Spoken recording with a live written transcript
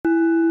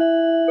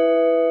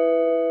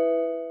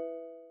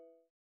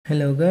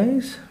Hello,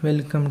 guys.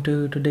 Welcome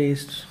to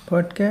today's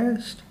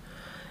podcast.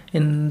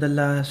 In the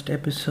last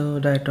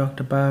episode, I talked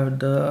about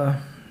the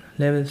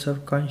levels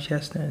of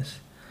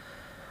consciousness,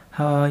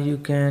 how you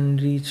can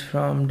reach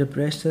from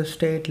depressive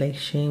state like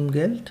shame,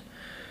 guilt,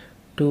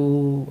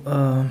 to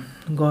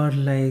God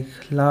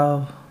like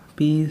love,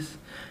 peace,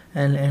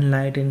 and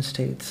enlightened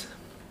states.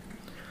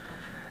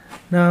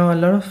 Now, a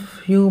lot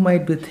of you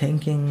might be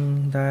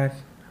thinking that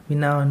we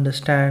now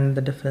understand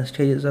the different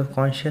stages of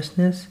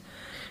consciousness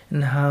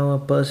and how a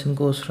person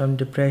goes from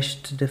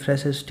depressed to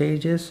depressive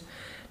stages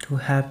to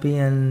happy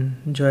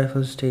and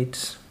joyful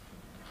states.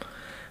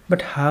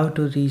 But how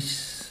to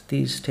reach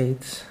these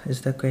states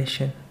is the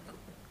question.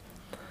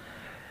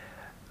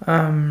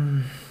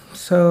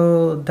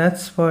 So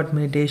that's what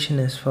meditation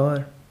is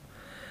for.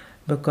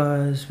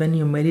 Because when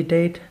you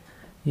meditate,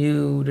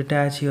 you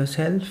detach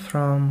yourself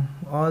from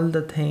all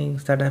the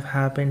things that have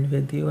happened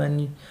with you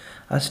and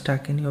are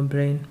stuck in your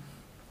brain.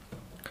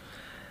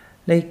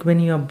 Like when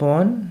you're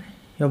born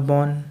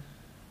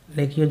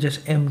like you're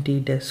just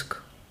empty disk.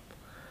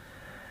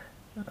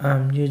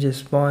 You're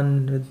just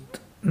born with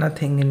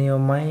nothing in your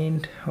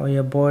mind or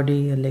your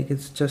body, like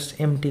it's just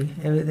empty.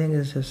 Everything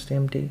is just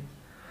empty.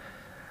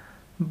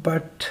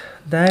 But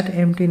that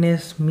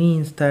emptiness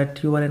means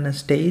that you are in a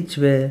stage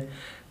where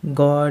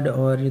God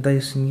or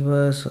this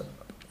universe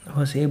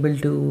was able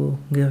to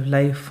give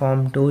life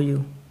form to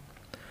you.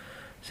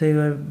 So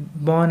you are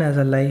born as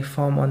a life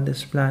form on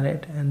this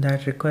planet, and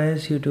that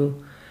requires you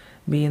to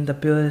be in the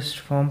purest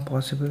form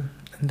possible.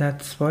 And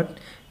that's what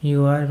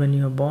you are when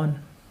you are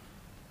born.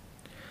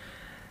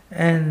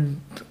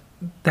 And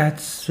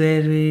that's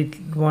where we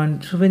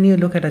want. So when you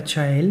look at a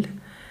child,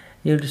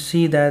 you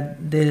see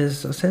that there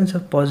is a sense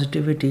of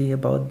positivity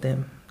about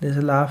them. There's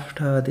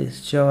laughter,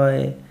 there's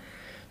joy,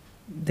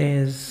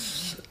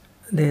 there's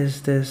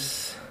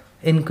this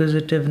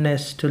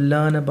inquisitiveness to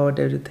learn about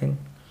everything.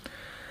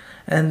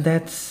 And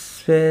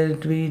that's where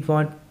we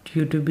want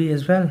you to be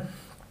as well.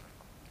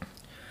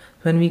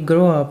 When we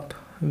grow up,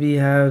 we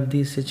have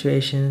these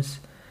situations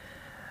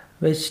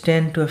which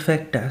tend to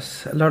affect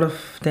us. A lot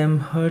of them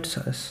hurts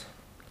us.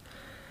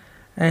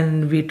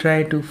 And we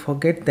try to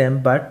forget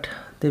them, but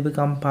they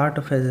become part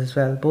of us as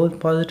well, both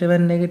positive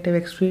and negative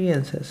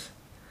experiences.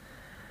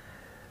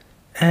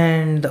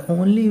 And the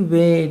only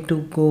way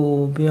to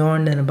go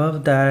beyond and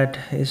above that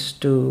is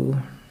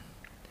to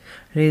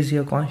raise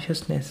your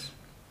consciousness.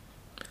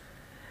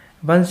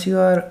 Once you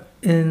are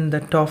in the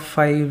top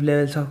 5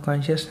 levels of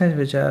consciousness,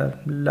 which are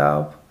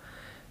love,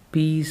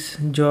 peace,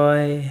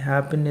 joy,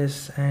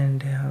 happiness,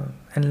 and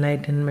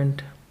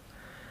enlightenment,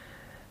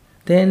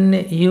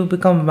 then you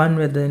become one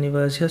with the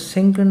universe. You're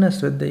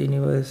synchronous with the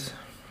universe.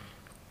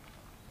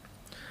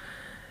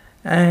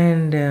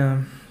 And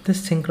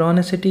this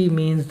synchronicity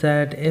means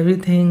that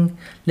everything,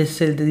 let's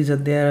say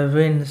there are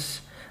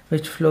winds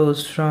which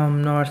flows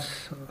from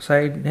north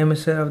side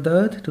hemisphere of the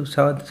earth to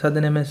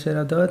southern hemisphere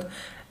of the earth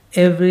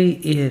every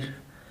year.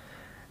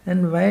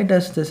 And why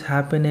does this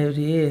happen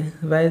every year?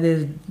 Where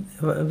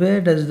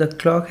does the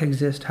clock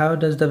exist? How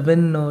does the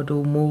wind know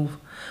to move?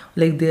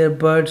 Like there are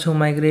birds who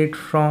migrate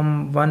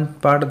from one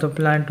part of the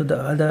planet to the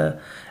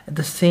other at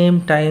the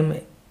same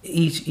time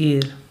each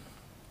year.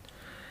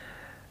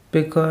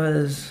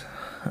 Because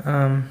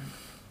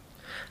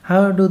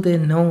how do they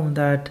know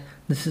that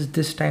this is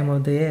this time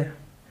of the year?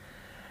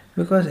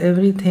 Because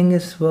everything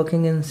is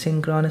working in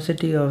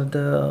synchronicity of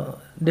the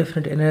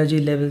different energy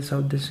levels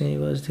of this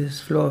universe, this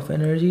flow of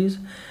energies,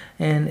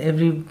 and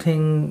every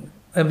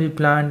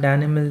plant,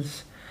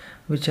 animals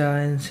which are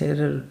in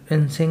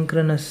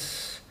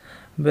synchronous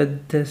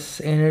with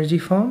this energy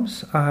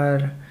forms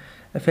are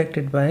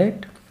affected by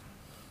it,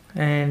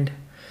 and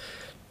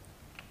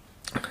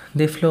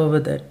they flow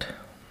with it.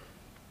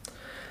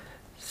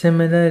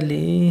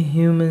 Similarly,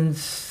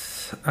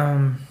 humans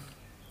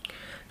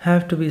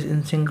have to be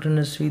in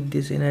synchronous with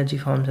these energy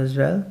forms as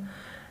well,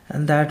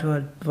 and that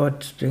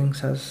what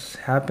brings us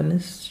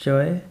happiness,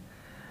 joy,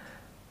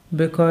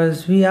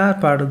 because we are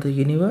part of the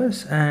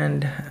universe,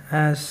 and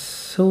as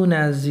soon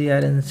as we are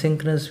in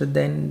synchronous with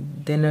the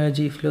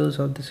energy flows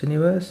of this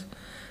universe,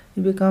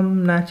 we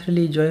become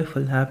naturally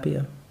joyful,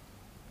 happier.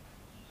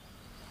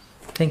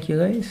 Thank you,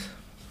 guys.